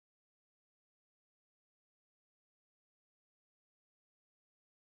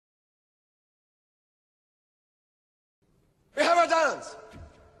We have a dance!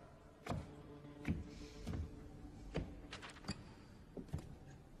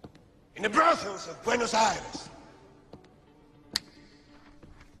 In the brothels of Buenos Aires.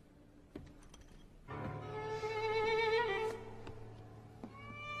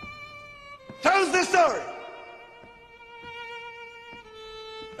 Tells the story.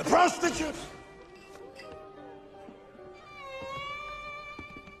 A prostitute.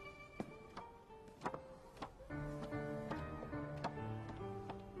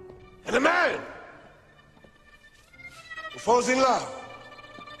 And a man who falls in love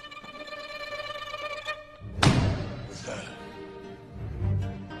with her.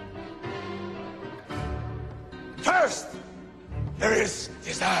 First, there is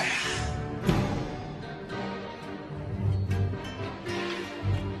desire.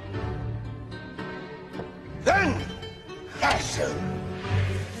 Then, passion.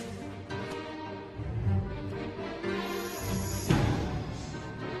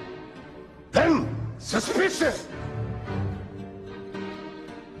 Then, suspicion.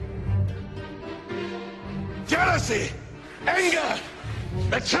 Jealousy, anger,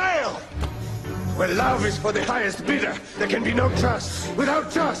 betrayal. Where love is for the highest bidder, there can be no trust.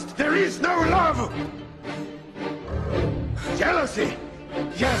 Without trust, there is no love. Jealousy,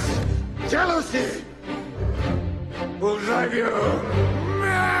 yes, jealousy will drive you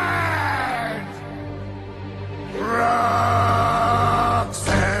mad.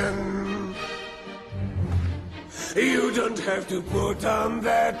 Roxanne, you don't have to put on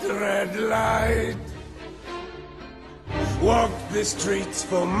that red light. Walk the streets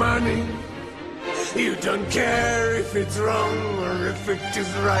for money. You don't care if it's wrong or if it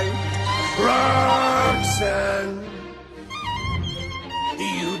is right. Roxanne,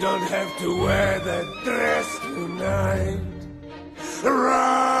 you don't have to wear that dress tonight.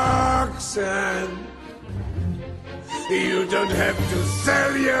 Roxanne, you don't have to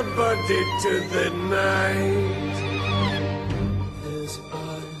sell your body to the night. His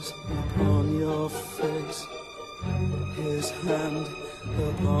eyes upon your face, his hand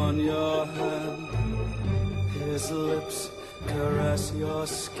upon your hand, his lips caress your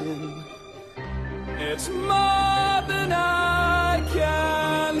skin. It's more than I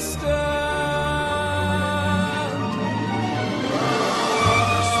can stand.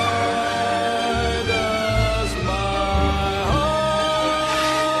 Why does my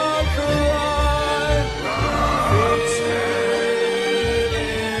heart cry?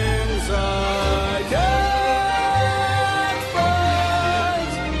 Feelings I can't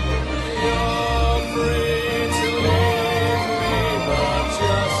fight. You're free to leave me, but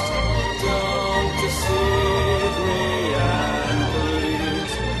just don't deceive me.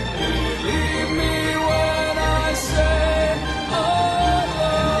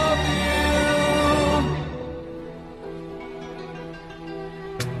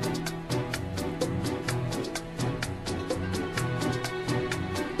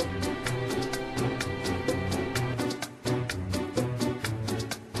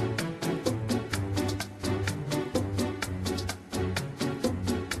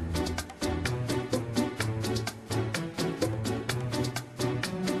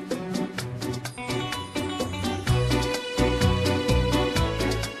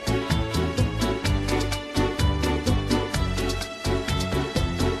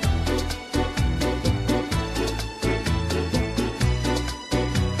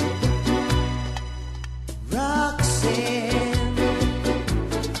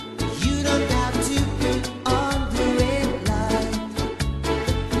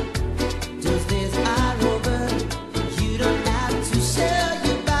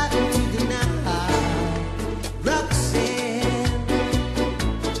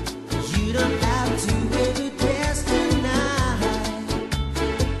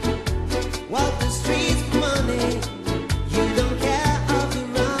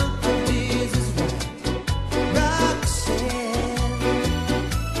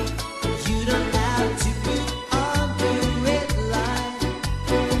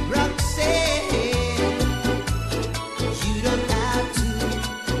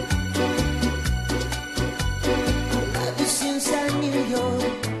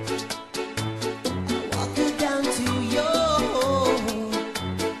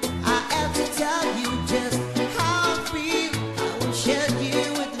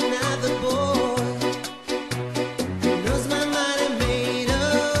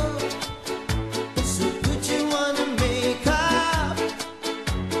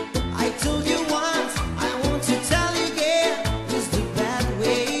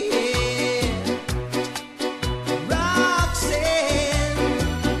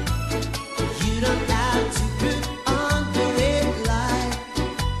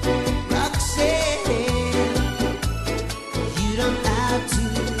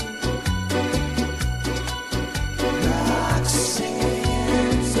 to